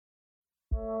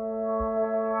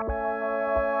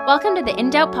Welcome to the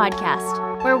In Doubt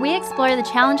podcast, where we explore the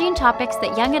challenging topics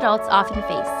that young adults often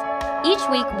face. Each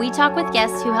week, we talk with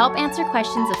guests who help answer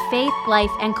questions of faith,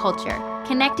 life, and culture,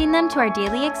 connecting them to our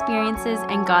daily experiences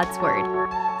and God's Word.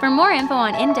 For more info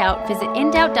on In Doubt, visit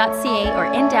indoubt.ca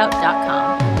or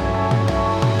indoubt.com.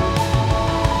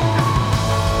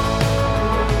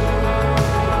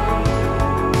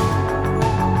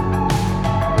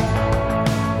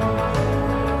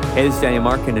 Hey, this is Daniel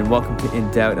Markin, and welcome to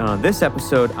In Doubt. And on this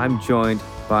episode, I'm joined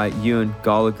by Ewan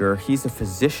Goligher. He's a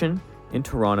physician in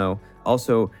Toronto,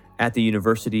 also at the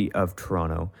University of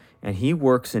Toronto, and he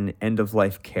works in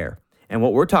end-of-life care. And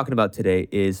what we're talking about today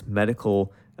is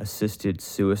medical-assisted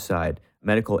suicide,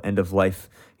 medical end-of-life,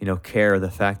 care. The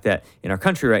fact that in our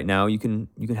country right now, you can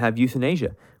have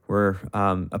euthanasia, where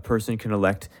a person can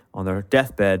elect on their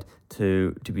deathbed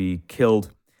to be killed.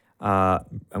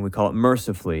 And we call it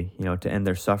mercifully, to end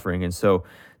their suffering. And so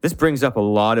this brings up a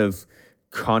lot of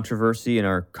controversy in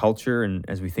our culture and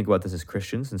as we think about this as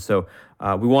Christians. And so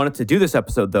we wanted to do this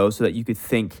episode, though, so that you could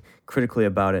think critically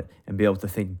about it and be able to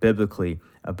think biblically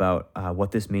about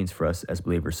what this means for us as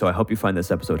believers. So I hope you find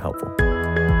this episode helpful.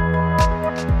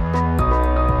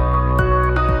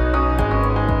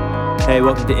 Hey,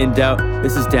 welcome to In Doubt.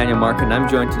 This is Daniel Markin. I'm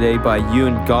joined today by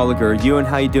Ewan Goligher. Ewan,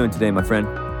 how you doing today, my friend?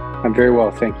 I'm very well,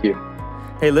 thank you.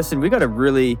 Hey, listen, we got a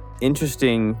really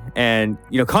interesting and,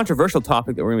 controversial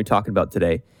topic that we're going to be talking about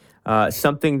today.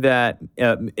 Something that,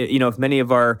 if many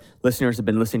of our listeners have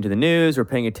been listening to the news or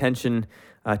paying attention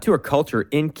to our culture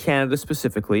in Canada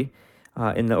specifically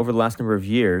over the last number of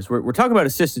years, we're talking about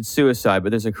assisted suicide, but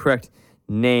there's a correct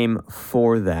name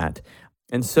for that.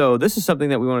 And so this is something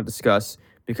that we want to discuss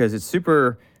because it's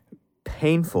super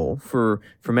painful for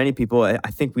many people.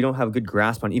 I think we don't have a good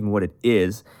grasp on even what it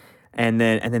is. And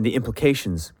then the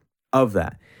implications of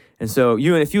that. And so,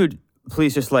 Ewan, if you would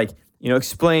please just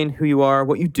explain who you are,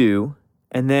 what you do,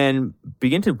 and then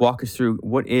begin to walk us through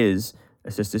what is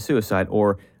assisted suicide,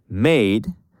 or MAID,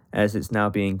 as it's now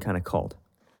being kind of called.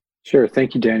 Sure.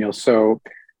 Thank you, Daniel. So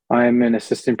I'm an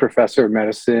assistant professor of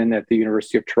medicine at the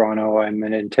University of Toronto. I'm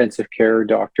an intensive care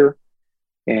doctor,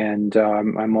 and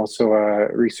I'm also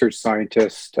a research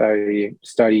scientist. I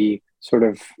study sort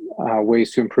of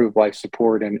ways to improve life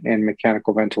support and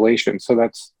mechanical ventilation. So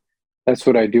that's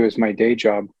what I do as my day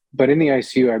job. But in the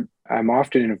ICU, I'm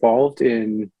often involved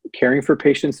in caring for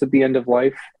patients at the end of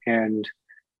life. And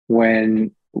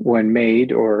when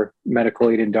MAID, or medical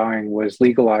aid in dying, was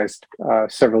legalized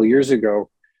several years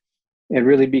ago, it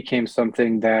really became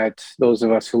something that those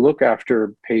of us who look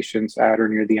after patients at or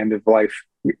near the end of life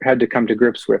had to come to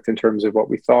grips with in terms of what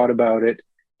we thought about it,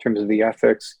 in terms of the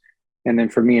ethics. And then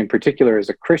for me in particular as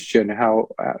a Christian, how,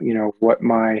 what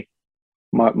my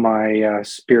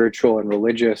spiritual and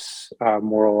religious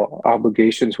moral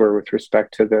obligations were with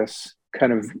respect to this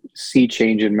kind of sea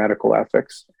change in medical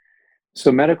ethics.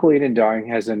 So medical aid in dying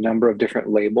has a number of different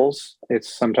labels.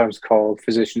 It's sometimes called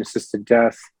physician-assisted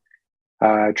death.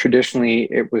 Traditionally,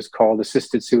 it was called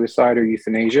assisted suicide or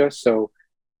euthanasia. So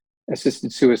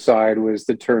assisted suicide was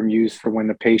the term used for when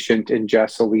the patient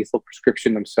ingests a lethal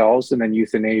prescription themselves, and then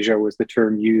euthanasia was the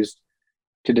term used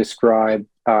to describe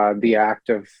the act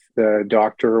of the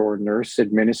doctor or nurse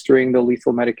administering the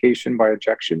lethal medication by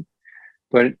injection.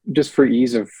 But just for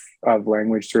ease of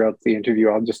language throughout the interview,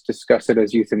 I'll just discuss it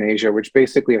as euthanasia, which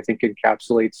basically I think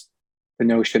encapsulates the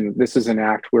notion that this is an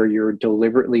act where you're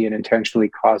deliberately and intentionally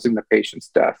causing the patient's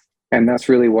death. And that's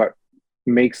really what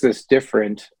makes this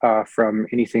different from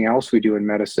anything else we do in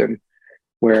medicine,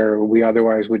 where we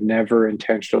otherwise would never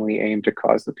intentionally aim to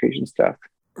cause the patient's death.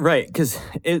 Right, because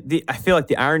I feel like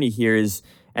the irony here is,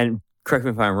 and correct me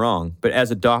if I'm wrong, but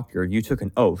as a doctor, you took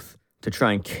an oath to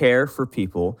try and care for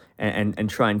people and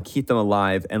try and keep them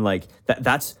alive, and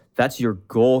that's your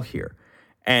goal here.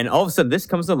 And all of a sudden, this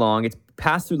comes along, it's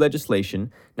passed through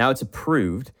legislation, now it's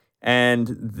approved, and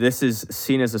this is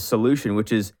seen as a solution,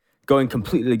 which is going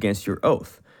completely against your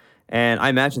oath. And I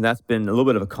imagine that's been a little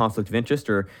bit of a conflict of interest,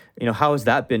 or, how has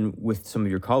that been with some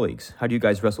of your colleagues? How do you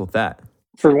guys wrestle with that?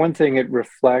 For one thing, it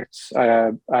reflects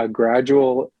a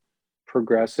gradual,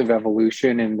 progressive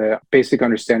evolution in the basic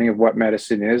understanding of what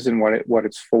medicine is and what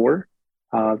it's for.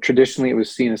 Traditionally, it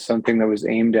was seen as something that was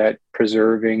aimed at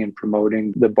preserving and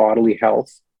promoting the bodily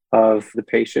health of the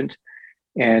patient.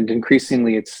 And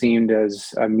increasingly, it seemed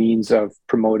as a means of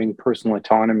promoting personal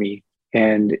autonomy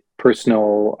and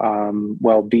personal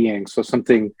well-being. So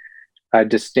something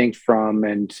distinct from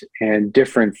and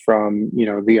different from,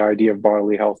 the idea of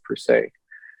bodily health per se.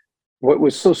 What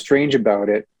was so strange about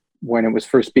it when it was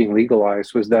first being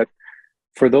legalized was that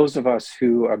for those of us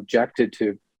who objected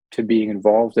to being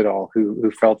involved at all,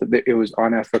 who felt that it was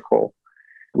unethical,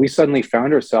 we suddenly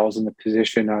found ourselves in the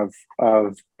position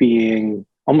of being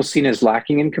almost seen as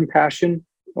lacking in compassion,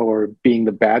 or being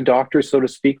the bad doctor, so to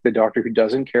speak, the doctor who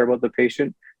doesn't care about the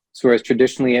patient. So whereas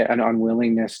traditionally an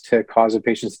unwillingness to cause a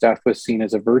patient's death was seen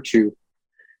as a virtue,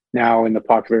 now in the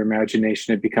popular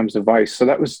imagination it becomes a vice. So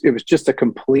it was just a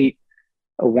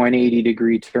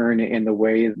 180-degree turn in the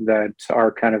way that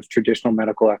our kind of traditional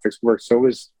medical ethics works. So it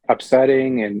was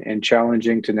upsetting and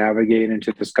challenging to navigate and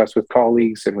to discuss with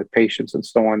colleagues and with patients and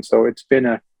so on. So it's been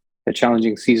a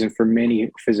challenging season for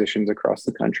many physicians across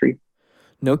the country.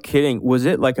 No kidding. Was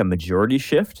it like a majority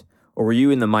shift, or were you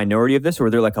in the minority of this? Or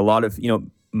were there like a lot of,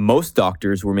 most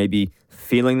doctors were maybe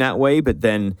feeling that way, but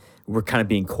then we're kind of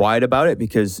being quiet about it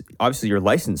because obviously your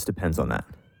license depends on that?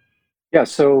 Yeah,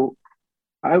 so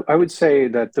I would say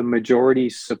that the majority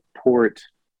support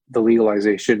the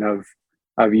legalization of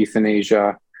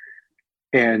euthanasia.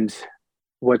 And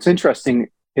what's interesting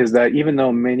is that even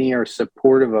though many are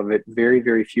supportive of it, very,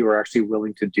 very few are actually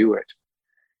willing to do it.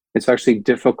 It's actually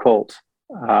difficult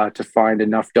to find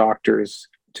enough doctors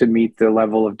to meet the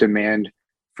level of demand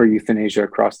for euthanasia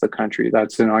across the country.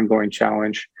 That's an ongoing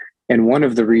challenge. And one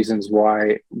of the reasons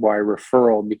why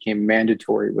referral became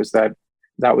mandatory was that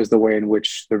was the way in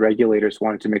which the regulators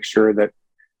wanted to make sure that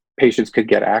patients could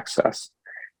get access.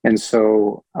 And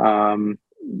so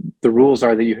the rules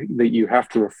are that you have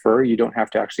to refer. You don't have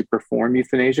to actually perform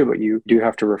euthanasia, but you do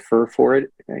have to refer for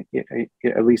it.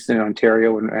 At least in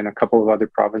Ontario and a couple of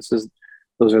other provinces,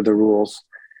 those are the rules.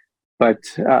 But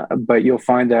you'll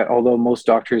find that although most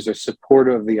doctors are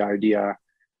supportive of the idea,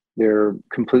 they're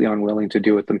completely unwilling to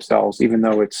do it themselves, even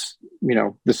though it's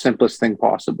the simplest thing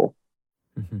possible.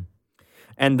 Mm-hmm.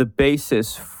 And the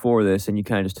basis for this, and you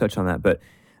kind of just touched on that, but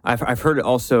I've heard it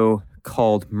also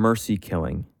called mercy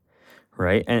killing,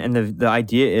 right? And the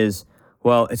idea is,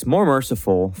 well, it's more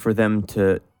merciful for them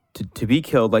to be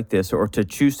killed like this, or to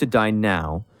choose to die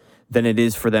now, than it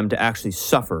is for them to actually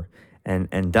suffer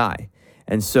and die.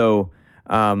 And so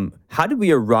how did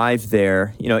we arrive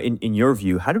there, in your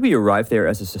view, how did we arrive there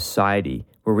as a society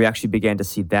where we actually began to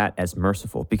see that as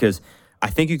merciful? Because I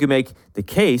think you could make the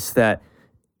case that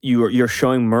you're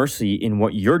showing mercy in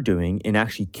what you're doing in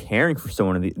actually caring for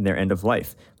someone in their end of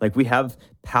life. Like, we have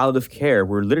palliative care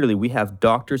where literally we have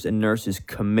doctors and nurses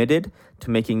committed to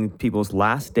making people's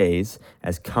last days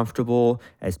as comfortable,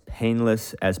 as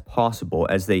painless as possible,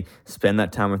 as they spend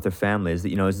that time with their families,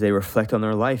 as they reflect on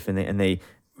their life and they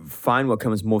find what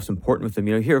comes most important with them.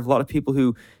 You hear of a lot of people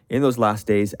who in those last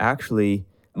days actually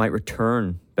might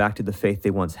return back to the faith they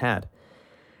once had.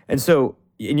 And so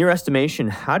in your estimation,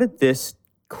 how did this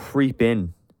creep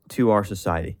in to our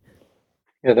society?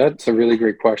 Yeah, that's a really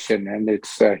great question, and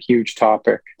it's a huge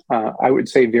topic. I would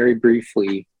say very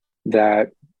briefly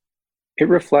that it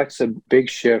reflects a big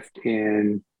shift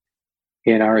in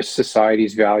our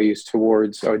society's values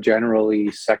towards a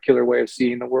generally secular way of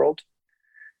seeing the world.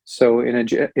 So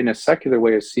in a secular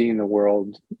way of seeing the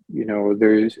world,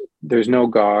 there's no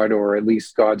God, or at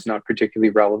least God's not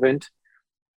particularly relevant.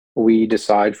 We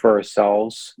decide for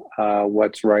ourselves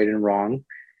what's right and wrong.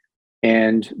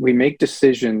 And we make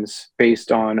decisions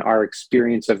based on our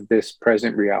experience of this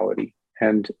present reality,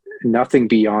 and nothing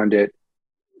beyond it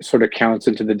sort of counts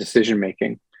into the decision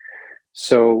making.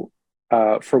 So,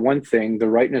 for one thing,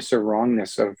 the rightness or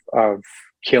wrongness of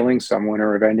killing someone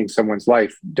or of ending someone's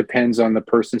life depends on the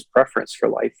person's preference for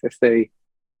life. If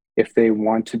they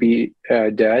want to be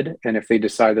dead, and if they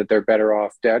decide that they're better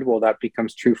off dead, well, that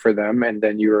becomes true for them, and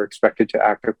then you're expected to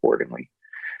act accordingly.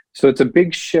 So it's a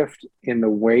big shift in the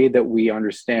way that we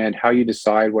understand how you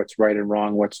decide what's right and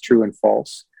wrong, what's true and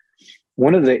false.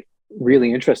 One of the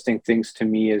really interesting things to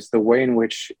me is the way in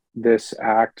which this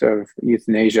act of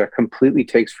euthanasia completely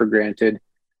takes for granted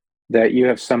that you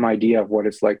have some idea of what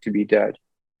it's like to be dead.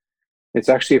 It's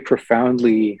actually a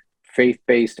profoundly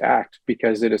faith-based act,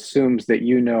 because it assumes that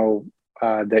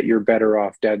that you're better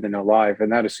off dead than alive,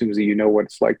 and that assumes that you know what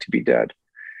it's like to be dead.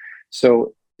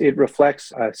 So it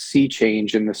reflects a sea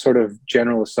change in the sort of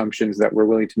general assumptions that we're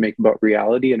willing to make about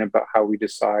reality and about how we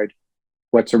decide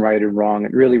what's right and wrong.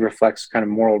 It really reflects kind of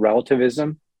moral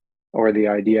relativism, or the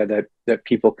idea that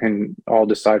people can all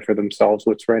decide for themselves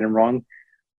what's right and wrong.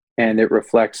 And it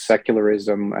reflects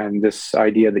secularism and this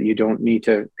idea that you don't need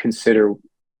to consider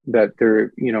that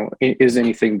there, is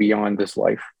anything beyond this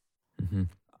life. Mm-hmm.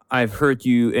 I've heard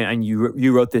you, and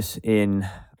you wrote this in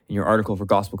your article for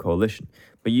Gospel Coalition,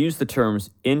 but you use the terms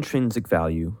intrinsic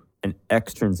value and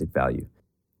extrinsic value.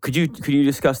 Could you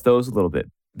discuss those a little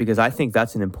bit? Because I think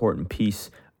that's an important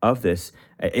piece of this,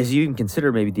 as you even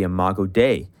consider maybe the Imago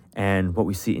Dei and what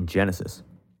we see in Genesis.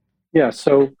 Yeah,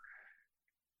 so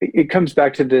it comes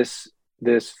back to this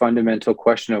this fundamental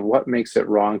question of what makes it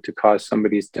wrong to cause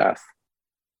somebody's death.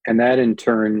 And that in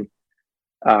turn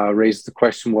raised the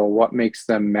question, well, what makes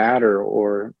them matter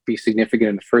or be significant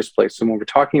in the first place? So when we're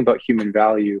talking about human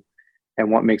value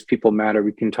and what makes people matter,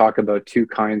 we can talk about two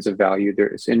kinds of value.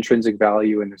 There's intrinsic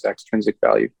value and there's extrinsic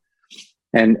value.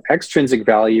 And extrinsic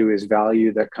value is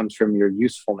value that comes from your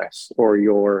usefulness or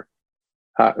your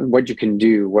what you can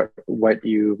do, what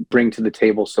you bring to the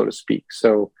table, so to speak.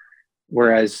 So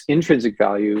whereas intrinsic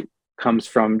value comes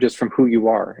from just from who you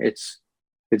are. It's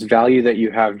value that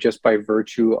you have just by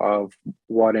virtue of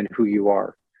what and who you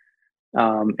are.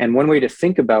 And one way to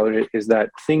think about it is that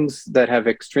things that have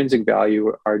extrinsic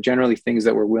value are generally things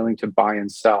that we're willing to buy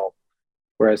and sell,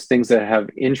 whereas things that have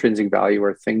intrinsic value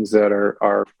are things that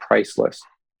are priceless.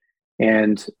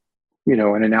 And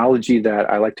an analogy that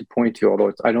I like to point to,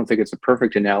 although I don't think it's a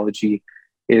perfect analogy,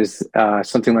 is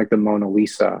something like the Mona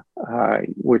Lisa,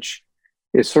 which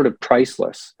is sort of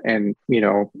priceless. And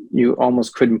you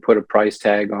almost couldn't put a price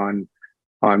tag on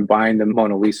buying the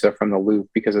Mona Lisa from the Louvre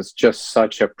because it's just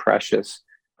such a precious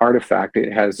artifact.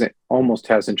 It almost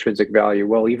has intrinsic value.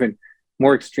 Well, even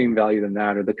more extreme value than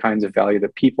that are the kinds of value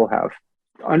that people have.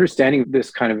 Understanding this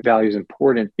kind of value is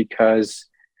important because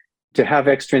to have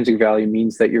extrinsic value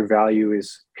means that your value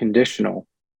is conditional,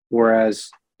 whereas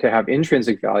to have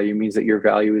intrinsic value means that your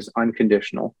value is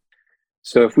unconditional.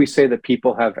 So if we say that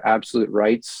people have absolute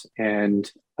rights and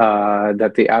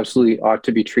that they absolutely ought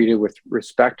to be treated with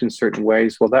respect in certain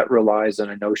ways, well, that relies on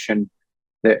a notion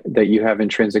that you have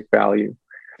intrinsic value.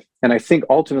 And I think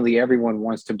ultimately everyone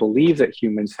wants to believe that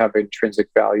humans have intrinsic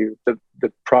value.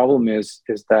 The problem is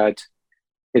that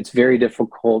it's very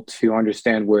difficult to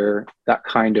understand where that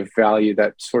kind of value,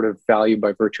 that sort of value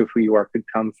by virtue of who you are, could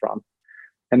come from.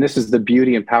 And this is the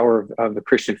beauty and power of the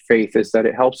Christian faith, is that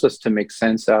it helps us to make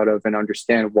sense out of and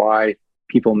understand why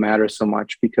people matter so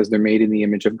much, because they're made in the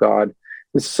image of God.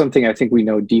 This is something I think we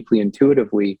know deeply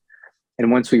intuitively.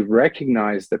 And once we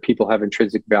recognize that people have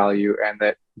intrinsic value and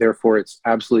that therefore it's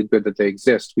absolutely good that they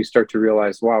exist, we start to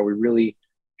realize, wow, we really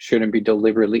shouldn't be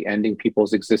deliberately ending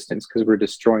people's existence because we're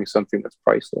destroying something that's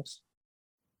priceless.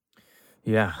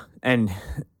 Yeah. And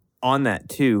on that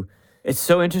too, it's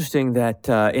so interesting that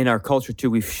in our culture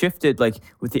too, we've shifted like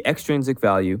with the extrinsic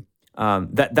value,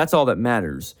 that's all that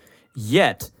matters.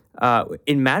 Yet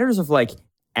in matters of like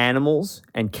animals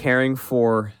and caring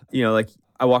for, like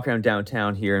I walk around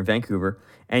downtown here in Vancouver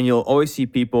and you'll always see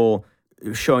people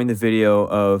showing the video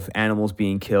of animals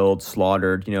being killed,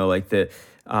 slaughtered, like the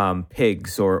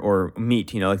pigs or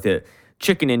meat, like the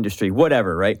chicken industry,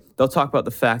 whatever, right? They'll talk about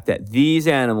the fact that these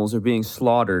animals are being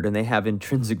slaughtered and they have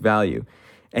intrinsic value.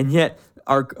 And yet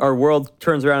our world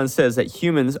turns around and says that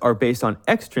humans are based on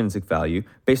extrinsic value,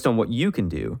 based on what you can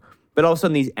do. But all of a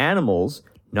sudden these animals,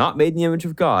 not made in the image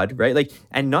of God, right? Like,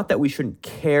 and not that we shouldn't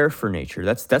care for nature.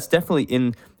 That's definitely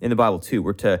in the Bible too.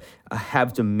 We're to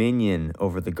have dominion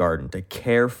over the garden, to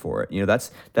care for it. That's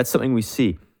something we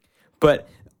see. But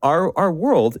our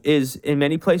world is in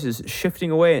many places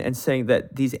shifting away and saying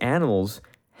that these animals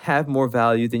have more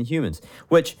value than humans,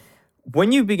 which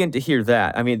when you begin to hear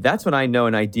that, I mean, that's when I know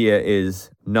an idea is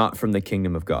not from the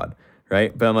kingdom of God,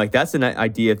 right? But I'm like, that's an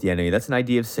idea of the enemy. That's an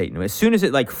idea of Satan. As soon as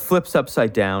it like flips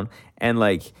upside down and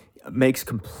like makes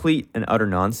complete and utter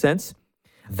nonsense,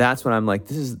 that's when I'm like,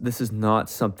 this is not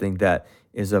something that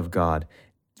is of God.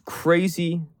 It's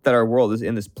crazy that our world is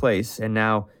in this place, and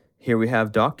now here we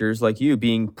have doctors like you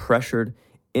being pressured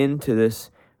into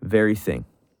this very thing.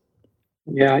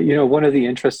 Yeah, one of the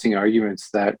interesting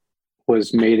arguments that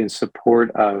was made in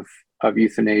support of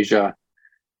euthanasia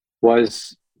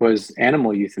was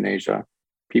animal euthanasia.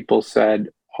 People said,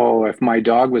 "Oh, if my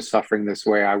dog was suffering this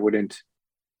way, I wouldn't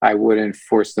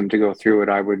force them to go through it.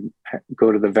 I would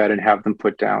go to the vet and have them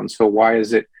put down." So why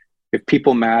is it, if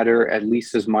people matter at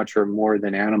least as much or more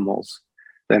than animals,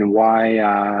 then why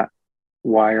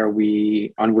are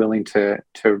we unwilling to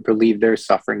relieve their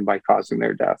suffering by causing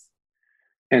their death?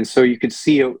 And so you could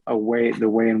see the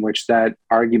way in which that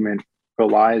argument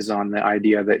relies on the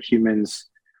idea that humans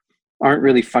aren't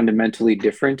really fundamentally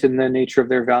different in the nature of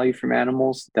their value from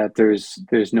animals, that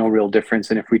there's no real difference.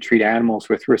 And if we treat animals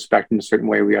with respect in a certain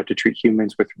way, we have to treat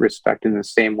humans with respect in the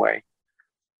same way.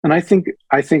 And I think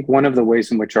one of the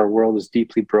ways in which our world is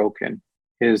deeply broken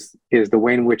is the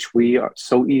way in which we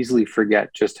so easily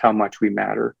forget just how much we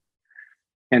matter.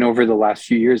 And over the last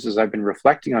few years, as I've been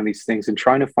reflecting on these things and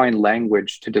trying to find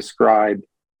language to describe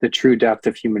the true depth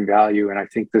of human value, and I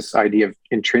think this idea of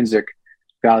intrinsic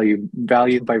value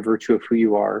by virtue of who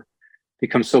you are,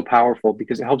 becomes so powerful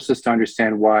because it helps us to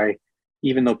understand why,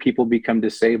 even though people become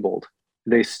disabled,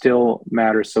 they still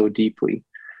matter so deeply.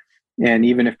 And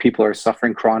even if people are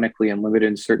suffering chronically and limited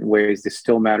in certain ways, they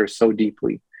still matter so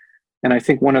deeply. And I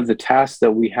think one of the tasks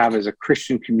that we have as a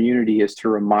Christian community is to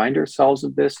remind ourselves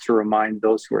of this, to remind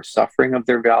those who are suffering of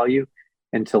their value,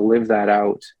 and to live that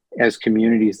out as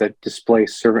communities that display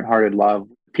servant-hearted love.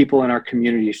 People in our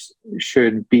community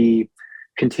should be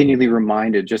continually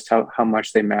reminded just how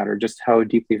much they matter, just how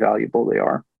deeply valuable they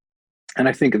are. And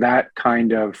I think that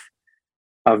kind of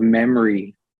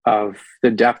memory of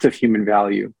the depth of human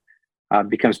value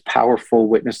becomes powerful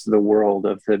witness to the world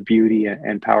of the beauty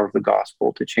and power of the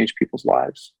gospel to change people's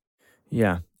lives.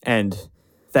 Yeah. And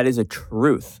that is a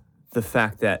truth. The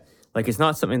fact that, like, it's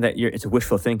not something that it's a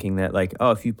wishful thinking that, like,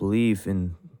 oh, if you believe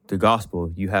in the gospel,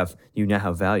 you now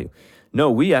have value. No,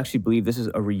 we actually believe this is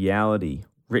a reality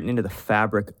written into the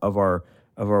fabric of our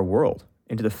world,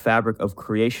 into the fabric of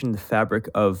creation, the fabric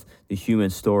of the human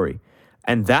story.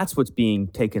 And that's what's being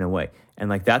taken away. And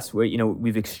like, that's where,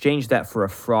 we've exchanged that for a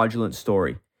fraudulent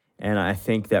story. And I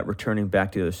think that returning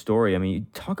back to the story, I mean, you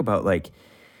talk about like,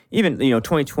 even,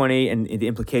 2020 and the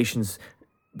implications,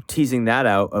 teasing that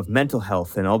out of mental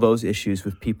health and all those issues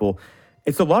with people.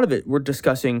 It's a lot of it. We're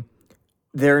discussing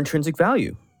their intrinsic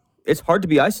value. It's hard to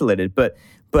be isolated, but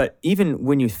even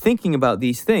when you're thinking about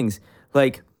these things,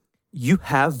 like, you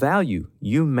have value,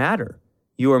 you matter.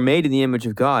 You are made in the image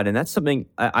of God. And that's something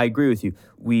I agree with you.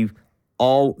 We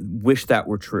all wish that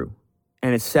were true.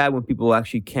 And it's sad when people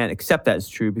actually can't accept that as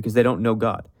true because they don't know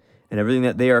God. And everything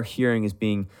that they are hearing is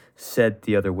being said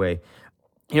the other way.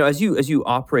 As you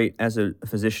operate as a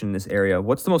physician in this area,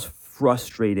 what's the most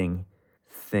frustrating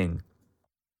thing?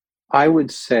 I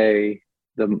would say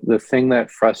the thing that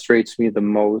frustrates me the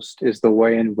most is the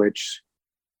way in which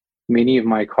many of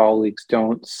my colleagues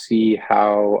don't see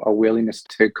how a willingness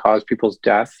to cause people's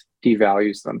death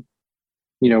devalues them.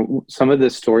 Some of the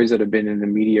stories that have been in the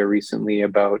media recently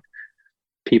about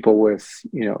people with,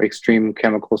 extreme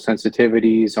chemical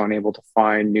sensitivities, unable to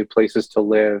find new places to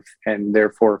live, and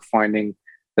therefore finding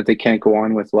that they can't go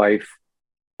on with life,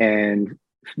 and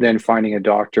then finding a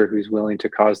doctor who's willing to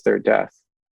cause their death.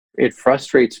 It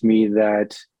frustrates me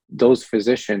that those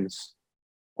physicians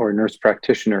or nurse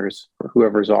practitioners or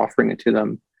whoever's offering it to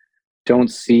them don't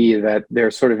see that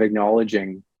they're sort of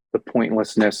acknowledging the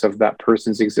pointlessness of that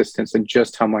person's existence and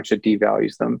just how much it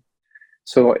devalues them.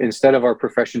 So instead of our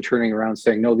profession turning around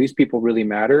saying, no, these people really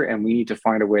matter and we need to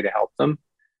find a way to help them,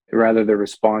 rather the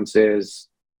response is,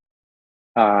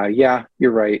 yeah,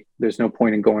 you're right. There's no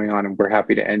point in going on and we're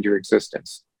happy to end your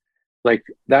existence. Like,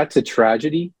 that's a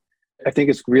tragedy. I think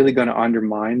it's really going to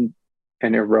undermine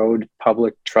and erode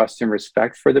public trust and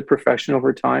respect for the profession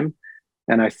over time.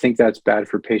 And I think that's bad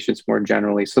for patients more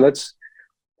generally. So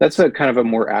that's a kind of a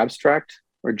more abstract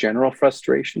or general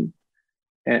frustration.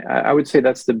 And I would say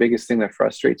that's the biggest thing that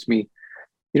frustrates me.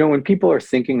 When people are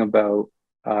thinking about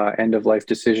end of life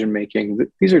decision making,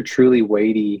 these are truly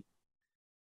weighty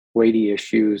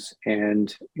issues.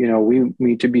 And, we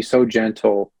need to be so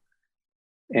gentle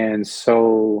and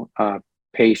so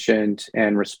patient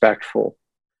and respectful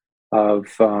of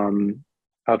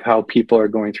how people are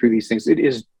going through these things. It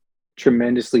is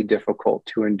tremendously difficult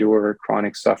to endure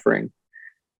chronic suffering.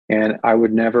 And I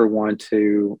would never want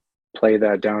to play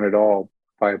that down at all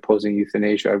by opposing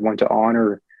euthanasia. I want to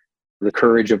honor the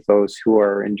courage of those who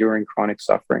are enduring chronic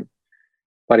suffering.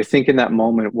 But I think in that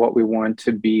moment, what we want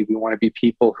to be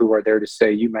people who are there to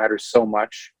say, you matter so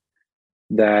much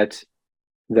that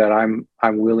I'm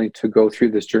willing to go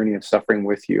through this journey of suffering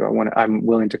with you. I'm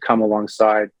willing to come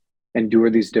alongside, endure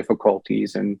these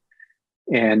difficulties.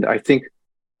 And I think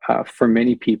for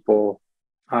many people,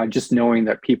 just knowing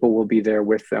that people will be there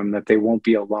with them, that they won't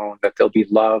be alone, that they'll be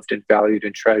loved and valued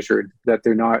and treasured, that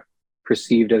they're not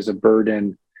perceived as a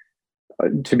burden,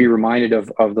 to be reminded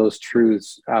of those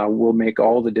truths will make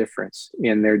all the difference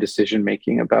in their decision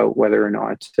making about whether or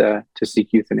not to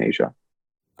seek euthanasia.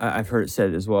 I've heard it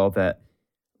said as well that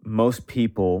most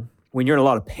people, when you're in a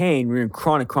lot of pain, when you're in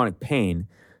chronic pain,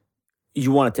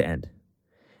 you want it to end.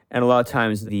 And a lot of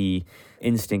times the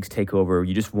instincts take over.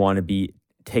 You just want to be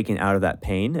taken out of that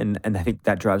pain. And I think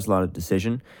that drives a lot of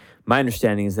decision. My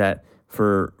understanding is that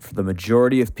for the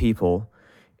majority of people,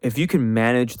 if you can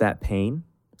manage that pain,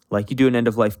 like you do in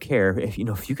end-of-life care, if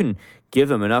you can give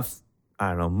them enough,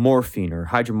 morphine or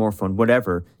hydromorphone,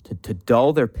 whatever, to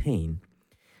dull their pain,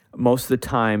 most of the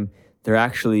time they're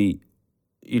actually,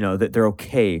 that they're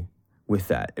okay with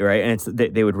that, right? And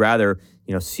they would rather,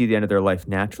 see the end of their life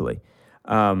naturally.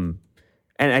 And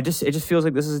it just feels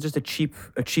like this is just a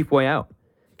cheap way out,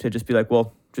 to just be like,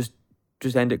 well,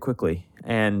 just end it quickly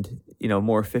and,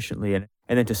 more efficiently, and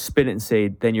then to spin it and say,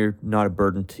 then you're not a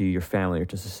burden to your family or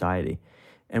to society.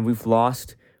 And we've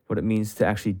lost what it means to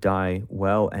actually die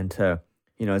well and to,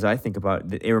 as I think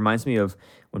about it, it reminds me of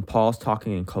when Paul's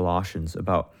talking in Colossians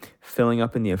about filling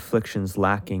up in the afflictions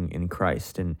lacking in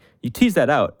Christ. And you tease that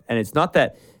out, and it's not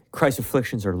that Christ's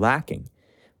afflictions are lacking,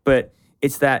 but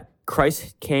it's that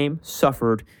Christ came,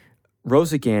 suffered,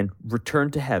 rose again,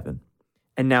 returned to heaven,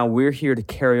 and now we're here to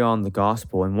carry on the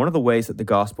gospel. And one of the ways that the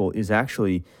gospel is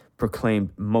actually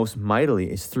proclaimed most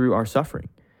mightily is through our suffering,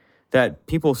 that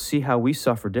people see how we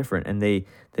suffer different, and they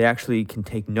actually can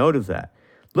take note of that.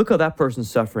 Look how that person's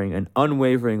suffering, and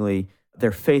unwaveringly,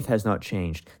 their faith has not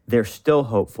changed. They're still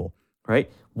hopeful,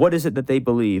 right? What is it that they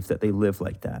believe that they live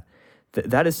like that?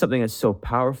 That is something that's so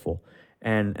powerful,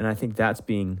 and I think that's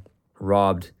being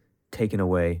robbed, taken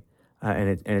away,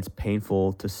 and it's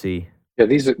painful to see. Yeah,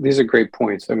 these are great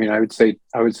points. I mean, I would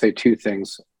say two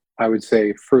things. I would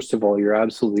say, first of all, you're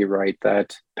absolutely right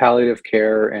that palliative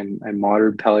care and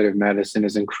modern palliative medicine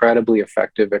is incredibly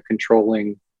effective at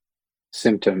controlling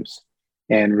symptoms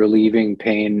and relieving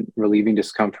pain, relieving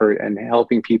discomfort, and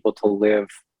helping people to live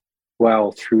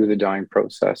well through the dying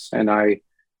process. And I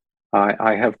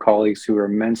have colleagues who are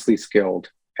immensely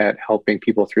skilled at helping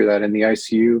people through that. In the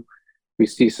ICU, we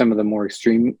see some of the more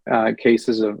extreme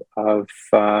cases of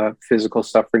physical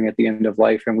suffering at the end of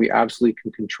life, and we absolutely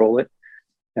can control it.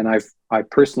 And I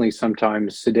personally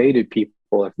sometimes sedated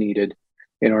people if needed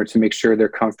in order to make sure they're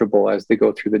comfortable as they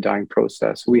go through the dying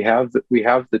process. We have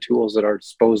the tools at our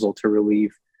disposal to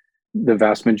relieve the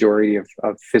vast majority of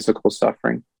physical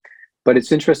suffering. But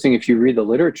it's interesting, if you read the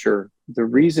literature, the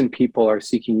reason people are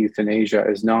seeking euthanasia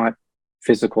is not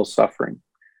physical suffering.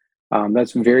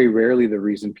 That's very rarely the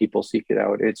reason people seek it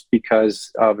out. It's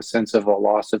because of a sense of a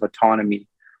loss of autonomy,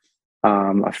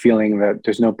 a feeling that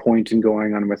there's no point in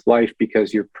going on with life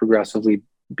because you're progressively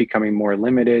becoming more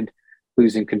limited,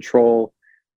 losing control.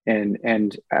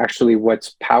 And actually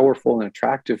what's powerful and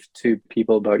attractive to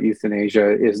people about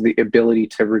euthanasia is the ability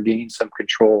to regain some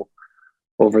control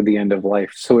over the end of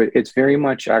life. So it's very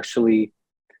much actually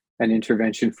an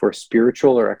intervention for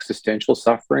spiritual or existential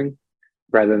suffering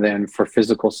rather than for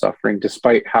physical suffering,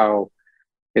 despite how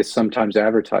it's sometimes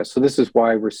advertised. So this is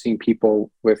why we're seeing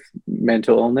people with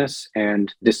mental illness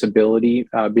and disability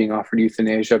being offered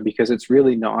euthanasia, because it's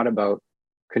really not about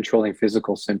controlling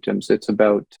physical symptoms. It's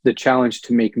about the challenge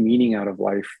to make meaning out of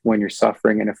life when you're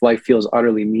suffering. And if life feels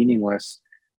utterly meaningless,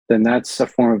 then that's a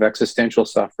form of existential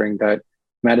suffering that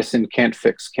medicine can't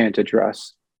fix, can't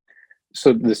address.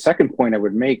 So the second point I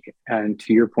would make, and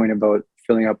to your point about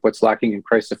filling up what's lacking in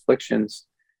Christ's afflictions,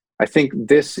 I think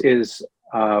this is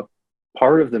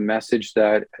part of the message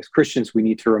that as Christians we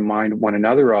need to remind one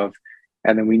another of,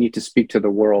 and then we need to speak to the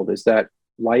world, is that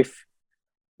life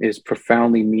is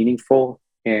profoundly meaningful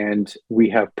and we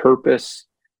have purpose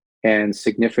and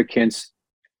significance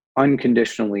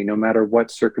unconditionally, no matter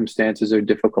what circumstances or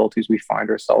difficulties we find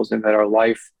ourselves in, that our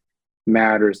life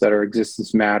matters, that our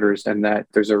existence matters, and that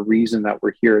there's a reason that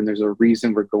we're here and there's a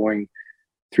reason we're going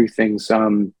through things.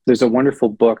 There's a wonderful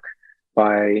book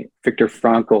by Viktor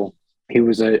Frankl. He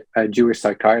was a Jewish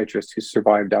psychiatrist who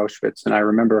survived Auschwitz. And I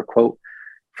remember a quote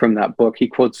from that book. He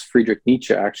quotes Friedrich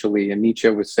Nietzsche, actually, and Nietzsche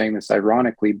was saying this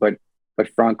ironically, but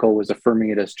Frankl was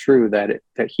affirming it as true, that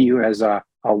he who has a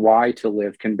why to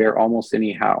live can bear almost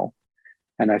any how.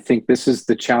 And I think this is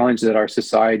the challenge that our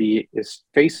society is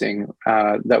facing,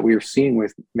 that we're seeing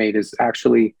with MAID, is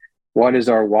actually, what is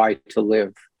our why to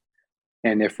live?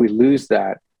 And if we lose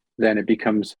that, then it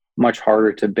becomes much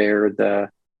harder to bear the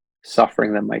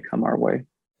suffering that might come our way.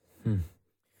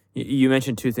 You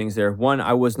mentioned two things there. One,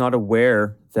 I was not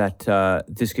aware that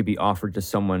this could be offered to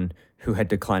someone who had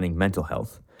declining mental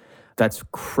health. That's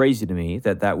crazy to me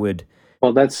that would...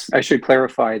 Well, I should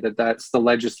clarify that's the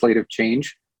legislative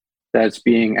change that's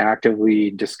being actively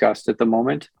discussed at the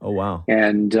moment. Oh, wow.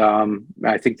 And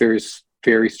I think there's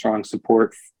very strong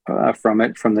support from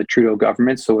the Trudeau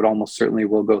government. So it almost certainly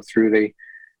will go through. They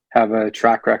have a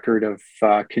track record of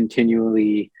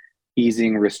continually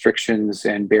easing restrictions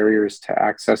and barriers to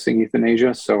accessing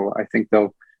euthanasia. So I think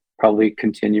they'll probably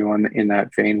continue in that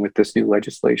vein with this new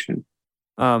legislation.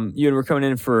 Ewan, we're coming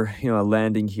in for a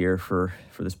landing here for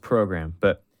this program,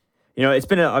 but it's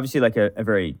been obviously like a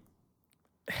very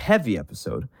heavy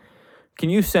episode. Can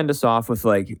you send us off with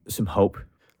like some hope,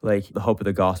 like the hope of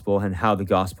the gospel and how the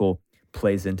gospel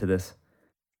plays into this?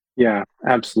 Yeah,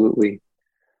 absolutely.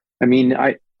 I mean,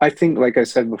 I think, like I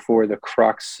said before, the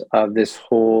crux of this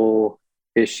whole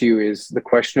issue is the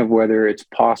question of whether it's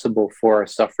possible for our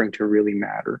suffering to really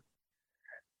matter.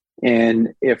 And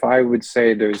if I would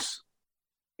say there's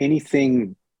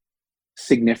anything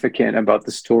significant about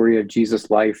the story of Jesus'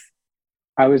 life,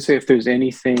 I would say if there's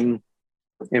anything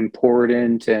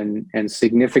important and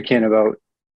significant about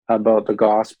about the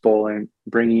gospel and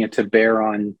bringing it to bear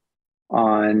on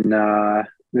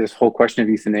this whole question of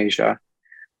euthanasia.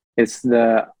 It's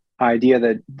the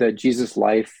idea that Jesus'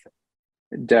 life,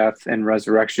 death, and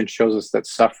resurrection shows us that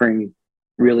suffering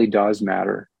really does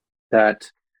matter,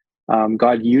 that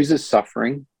God uses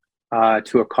suffering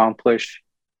to accomplish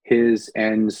his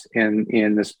ends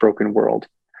in this broken world.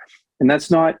 And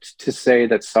that's not to say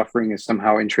that suffering is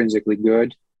somehow intrinsically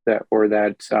good, that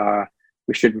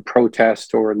we should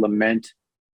protest or lament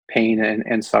pain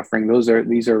and suffering.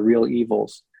 These are real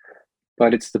evils.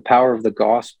 But it's the power of the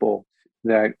gospel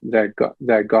that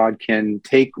God can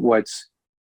take what's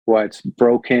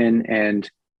broken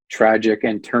and tragic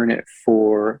and turn it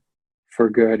for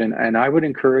good. And I would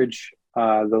encourage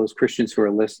those Christians who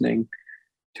are listening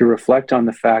to reflect on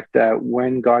the fact that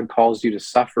when God calls you to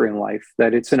suffer in life,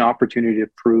 that it's an opportunity to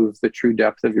prove the true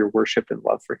depth of your worship and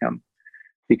love for him.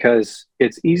 Because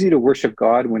it's easy to worship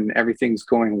God when everything's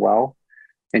going well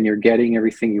and you're getting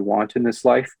everything you want in this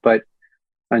life. But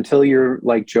until you're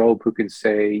like Job, who can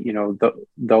say,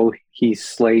 though he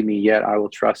slay me, yet I will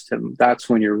trust him. That's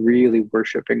when you're really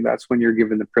worshiping. That's when you're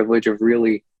given the privilege of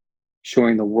really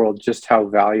showing the world just how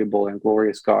valuable and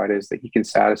glorious God is, that he can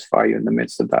satisfy you in the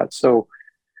midst of that. So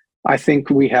I think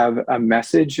we have a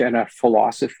message and a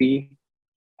philosophy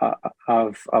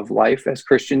of life as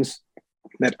Christians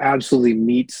that absolutely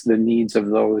meets the needs of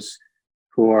those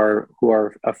who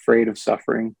are afraid of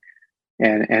suffering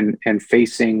and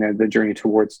facing the journey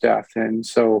towards death. And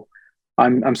so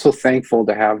I'm so thankful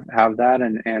to have that,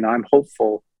 and I'm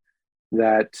hopeful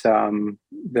that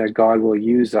God will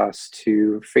use us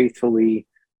to faithfully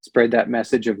spread that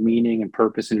message of meaning and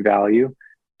purpose and value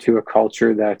to a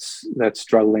culture that's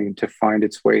struggling to find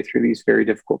its way through these very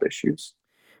difficult issues.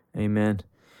 Amen.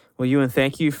 Well, Ewan,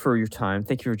 thank you for your time.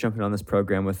 Thank you for jumping on this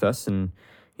program with us. And,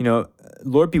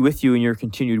 Lord be with you in your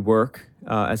continued work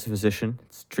as a physician.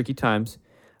 It's tricky times,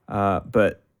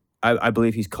 but I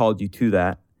believe he's called you to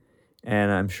that.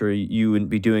 And I'm sure you wouldn't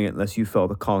be doing it unless you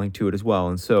felt a calling to it as well.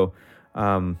 And so,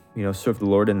 serve the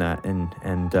Lord in that,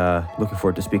 and looking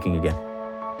forward to speaking again.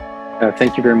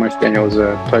 Thank you very much, Daniel. It was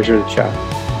a pleasure to chat.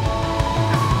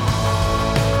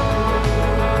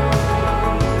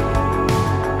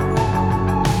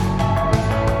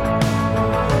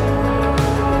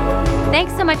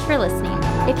 Thanks so much for listening.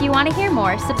 If you want to hear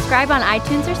more, subscribe on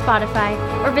iTunes or Spotify,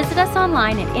 or visit us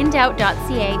online at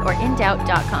indoubt.ca or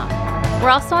indoubt.com. We're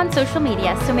also on social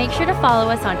media, so make sure to follow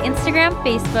us on Instagram,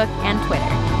 Facebook, and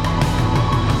Twitter.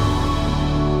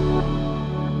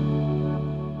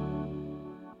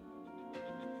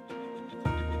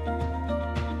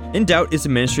 In Doubt is a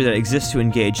ministry that exists to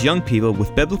engage young people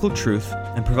with biblical truth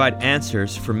and provide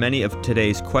answers for many of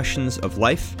today's questions of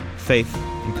life, faith,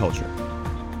 and culture.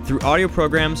 Through audio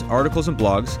programs, articles, and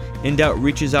blogs, In Doubt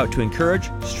reaches out to encourage,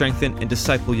 strengthen, and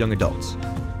disciple young adults.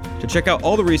 To check out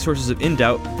all the resources of In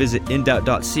Doubt, visit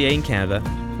indoubt.ca in Canada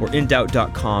or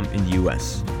indoubt.com in the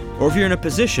US. Or if you're in a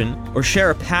position or share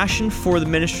a passion for the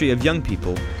ministry of young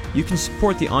people, you can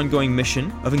support the ongoing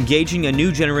mission of engaging a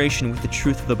new generation with the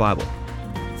truth of the Bible.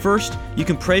 First, you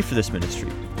can pray for this ministry.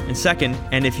 And second,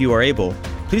 and if you are able,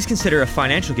 please consider a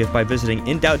financial gift by visiting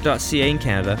indoubt.ca in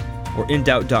Canada or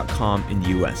indoubt.com in the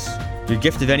US. Your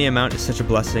gift of any amount is such a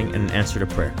blessing and an answer to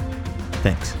prayer.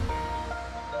 Thanks.